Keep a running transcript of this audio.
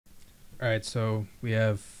All right, so we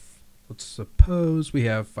have, let's suppose we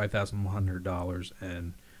have $5,100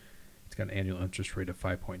 and it's got an annual interest rate of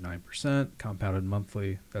 5.9%, compounded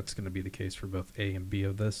monthly. That's going to be the case for both A and B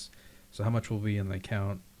of this. So how much will be in the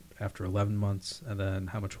account after 11 months, and then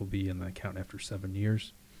how much will be in the account after 7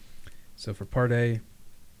 years? So for part A,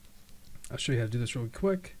 I'll show you how to do this really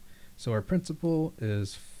quick. So our principal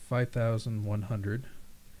is 5,100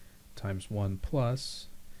 times 1 plus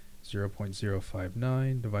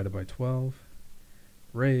 0.059 divided by 12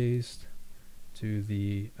 raised to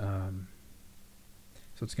the so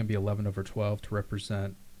it's going to be 11 over 12 to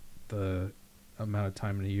represent the amount of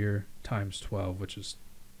time in a year times 12, which is,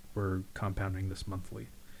 we're compounding this monthly.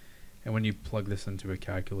 And when you plug this into a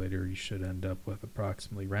calculator, you should end up with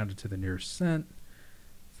approximately, rounded to the nearest cent,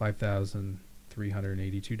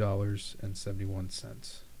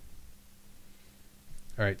 $5,382.71.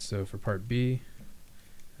 All right, so for part B,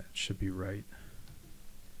 that should be right.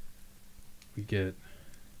 We get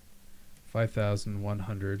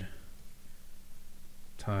 5,100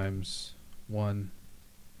 times 1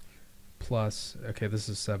 plus, okay, this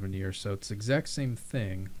is 7 years, so it's the exact same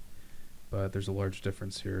thing, but there's a large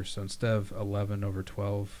difference here. So instead of 11 over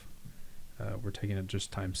 12, we're taking it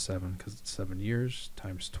just times 7 because it's 7 years,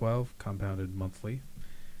 times 12, compounded monthly.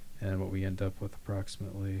 And what we end up with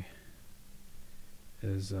approximately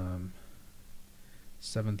is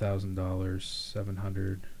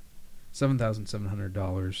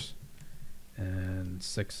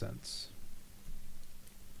 $7,700.06.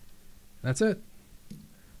 That's it.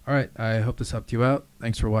 All right, I hope this helped you out.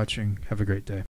 Thanks for watching. Have a great day.